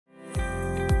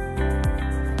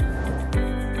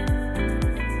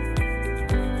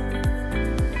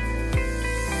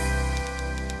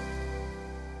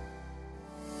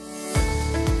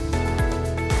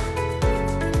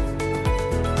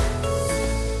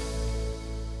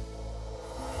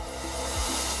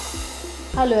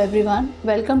Hello everyone,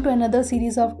 welcome to another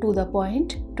series of To The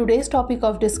Point. Today's topic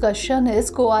of discussion is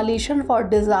Coalition for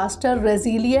Disaster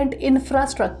Resilient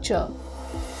Infrastructure.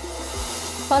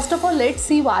 First of all, let's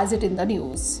see why is it in the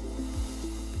news.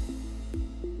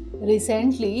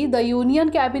 Recently, the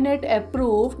Union Cabinet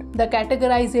approved the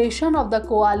categorization of the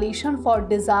Coalition for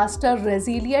Disaster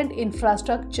Resilient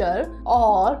Infrastructure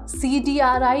or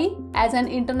CDRI as an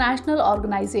international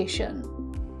organization.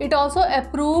 It also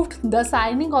approved the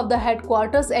signing of the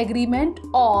Headquarters Agreement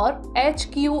or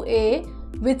HQA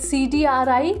with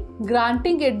CDRI,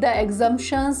 granting it the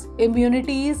exemptions,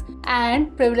 immunities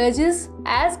and privileges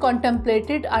as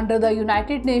contemplated under the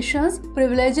United Nations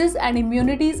Privileges and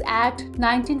Immunities Act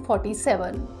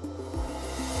 1947.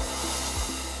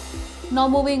 Now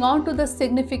moving on to the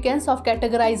significance of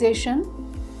categorization.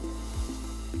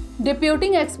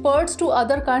 Deputing experts to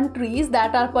other countries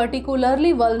that are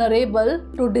particularly vulnerable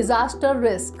to disaster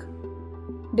risk.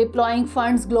 Deploying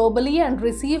funds globally and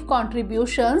receive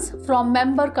contributions from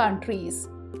member countries.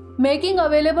 Making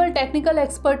available technical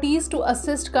expertise to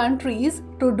assist countries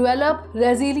to develop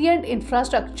resilient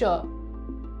infrastructure.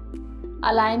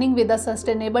 Aligning with the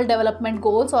Sustainable Development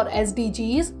Goals or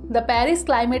SDGs, the Paris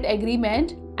Climate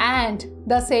Agreement and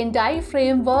the Sendai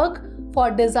Framework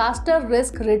for Disaster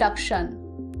Risk Reduction.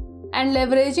 And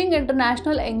leveraging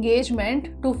international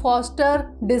engagement to foster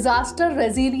disaster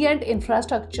resilient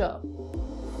infrastructure.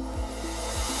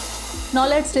 Now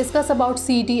let's discuss about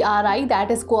CDRI,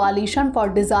 that is Coalition for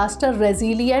Disaster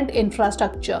Resilient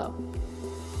Infrastructure.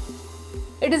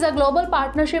 It is a global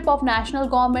partnership of national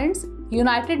governments,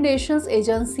 United Nations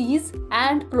agencies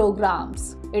and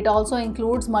programs. It also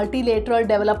includes multilateral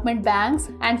development banks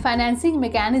and financing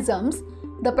mechanisms,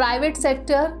 the private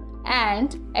sector,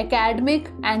 and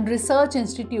academic and research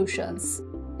institutions.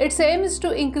 Its aim is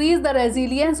to increase the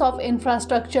resilience of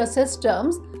infrastructure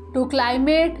systems to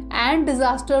climate and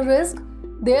disaster risk,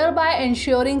 thereby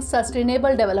ensuring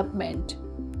sustainable development.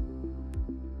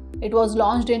 It was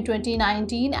launched in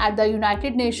 2019 at the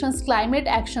United Nations Climate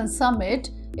Action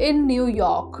Summit in New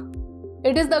York.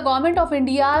 It is the Government of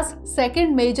India's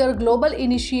second major global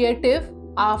initiative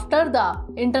after the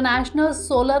International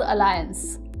Solar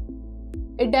Alliance.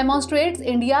 It demonstrates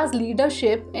India's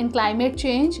leadership in climate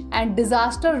change and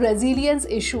disaster resilience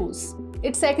issues.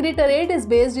 Its secretariat is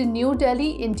based in New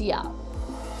Delhi, India.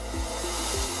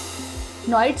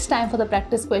 Now it's time for the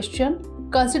practice question.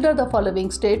 Consider the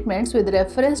following statements with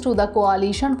reference to the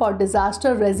Coalition for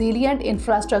Disaster Resilient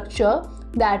Infrastructure,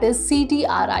 that is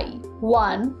CDRI.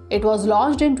 1. It was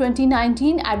launched in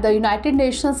 2019 at the United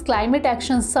Nations Climate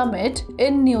Action Summit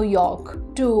in New York.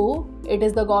 2. It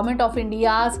is the Government of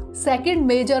India's second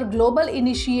major global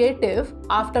initiative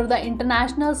after the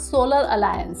International Solar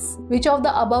Alliance. Which of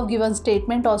the above given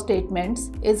statement or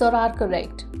statements is or are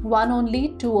correct? 1 only,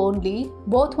 2 only,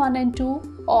 both 1 and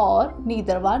 2, or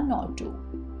neither 1 nor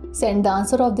 2? Send the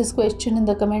answer of this question in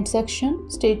the comment section.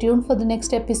 Stay tuned for the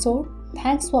next episode.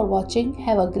 Thanks for watching.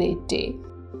 Have a great day.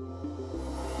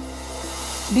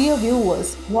 Dear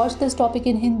viewers, watch this topic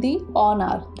in Hindi on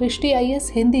our Drishti IAS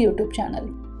Hindi YouTube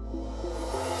channel.